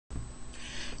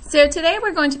So today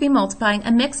we're going to be multiplying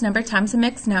a mixed number times a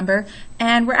mixed number,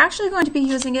 and we're actually going to be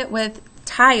using it with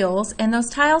tiles, and those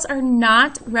tiles are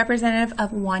not representative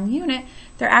of one unit.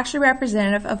 They're actually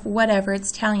representative of whatever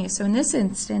it's telling you. So in this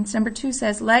instance, number 2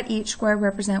 says, let each square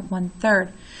represent 1/3.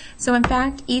 So in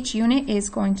fact, each unit is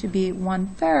going to be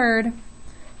 1/3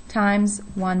 times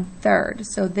 1/3.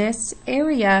 So this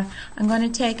area, I'm going to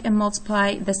take and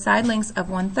multiply the side lengths of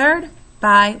 1/3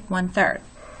 by 1/3.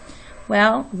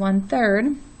 Well,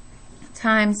 1/3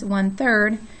 times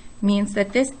 1/3 means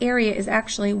that this area is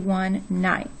actually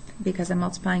 1/9 because I'm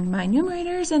multiplying my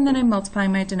numerators and then I'm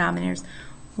multiplying my denominators.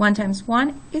 1 times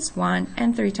 1 is 1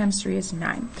 and 3 times 3 is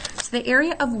 9. So the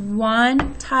area of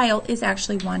one tile is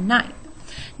actually 1/9.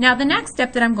 Now the next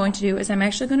step that I'm going to do is I'm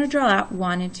actually going to draw out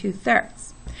 1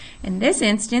 2/3. In this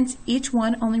instance, each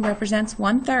one only represents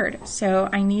 1/3, so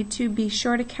I need to be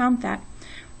sure to count that.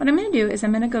 What I'm going to do is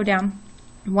I'm going to go down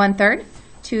 1/3,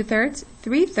 2/3,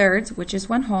 3/3, which is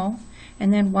 1 whole,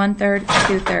 and then 1/3,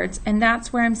 2/3, and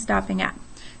that's where I'm stopping at.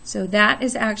 So that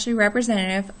is actually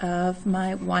representative of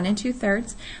my 1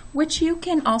 2/3, which you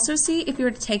can also see if you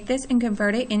were to take this and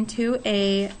convert it into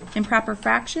a improper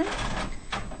fraction.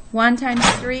 1 times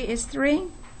 3 is 3.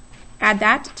 Add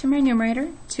that to my numerator.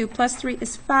 2 plus 3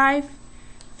 is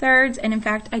 5/3, and in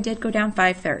fact I did go down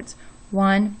 5/3.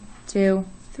 1, 2,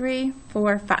 3,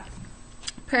 4, 5.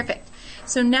 Perfect.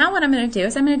 So now what I'm going to do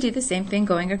is I'm going to do the same thing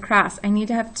going across. I need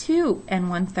to have 2 and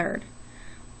 1/3.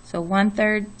 So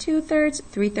 1/3, 2/3,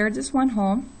 3/3 is 1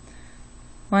 whole.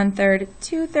 1/3,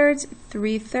 2/3,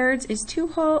 3/3 is 2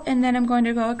 whole, and then I'm going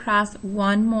to go across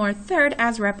 1 more third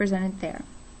as represented there.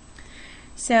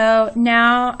 So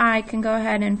now I can go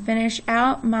ahead and finish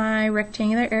out my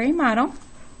rectangular area model.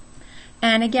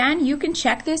 And again, you can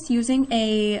check this using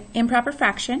a improper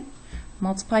fraction.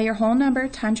 Multiply your whole number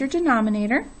times your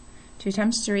denominator. 2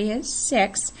 times 3 is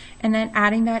 6, and then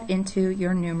adding that into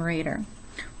your numerator,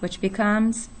 which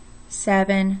becomes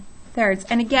 7/3.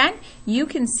 And again, you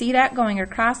can see that going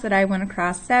across that I went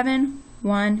across 7,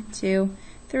 1, 2,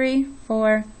 3,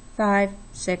 4, 5,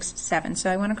 6, 7. So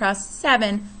I went across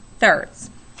 7/3.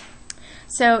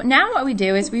 So now what we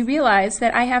do is we realize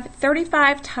that I have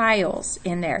 35 tiles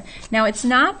in there. Now it's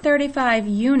not 35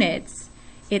 units,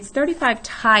 it's 35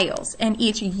 tiles, and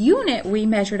each unit we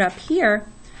measured up here,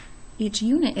 each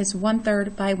unit is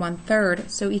 1/3 by 1/3,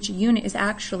 so each unit is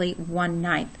actually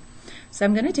 1/9. So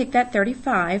I'm going to take that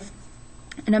 35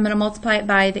 and I'm going to multiply it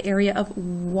by the area of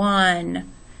one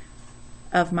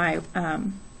of my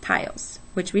tiles,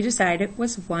 which we decided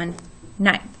was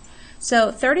 1/9.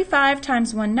 So 35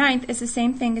 times 1/9 is the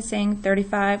same thing as saying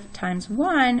 35 times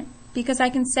 1, because I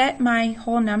can set my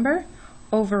whole number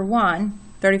over 1.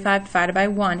 35 divided by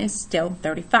 1 is still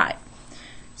 35.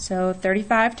 So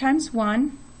 35 times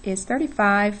 1 is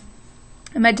 35,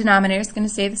 and my denominator is going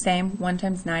to stay the same. 1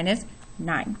 times 9 is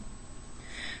 9.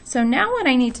 So now what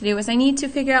I need to do is I need to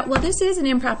figure out, well, this is an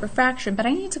improper fraction, but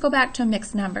I need to go back to a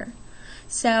mixed number.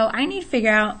 So I need to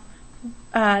figure out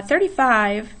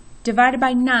 35 divided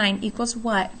by 9 equals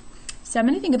what? So I'm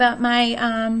going to think about my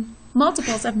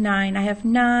multiples of 9. I have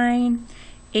 9,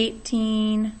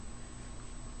 18,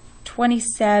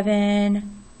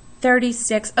 27,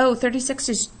 36. Oh, 36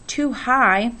 is too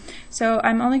high, so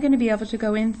I'm only going to be able to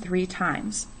go in 3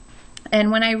 times. And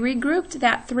when I regrouped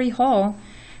that 3 whole,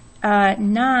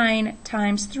 9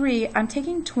 times 3, I'm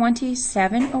taking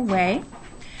 27 away.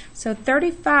 So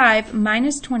 35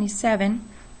 minus 27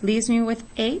 leaves me with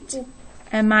 8,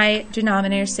 and my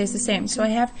denominator stays the same. So I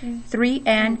have 3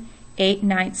 and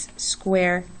 8/9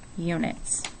 square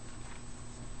units.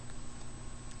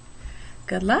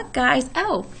 Good luck, guys.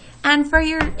 Oh, and for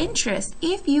your interest,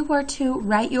 if you were to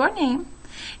write your name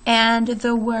and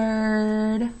the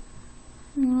word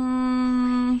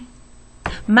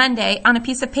Monday on a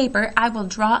piece of paper, I will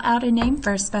draw out a name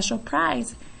for a special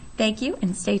prize. Thank you,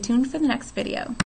 and stay tuned for the next video.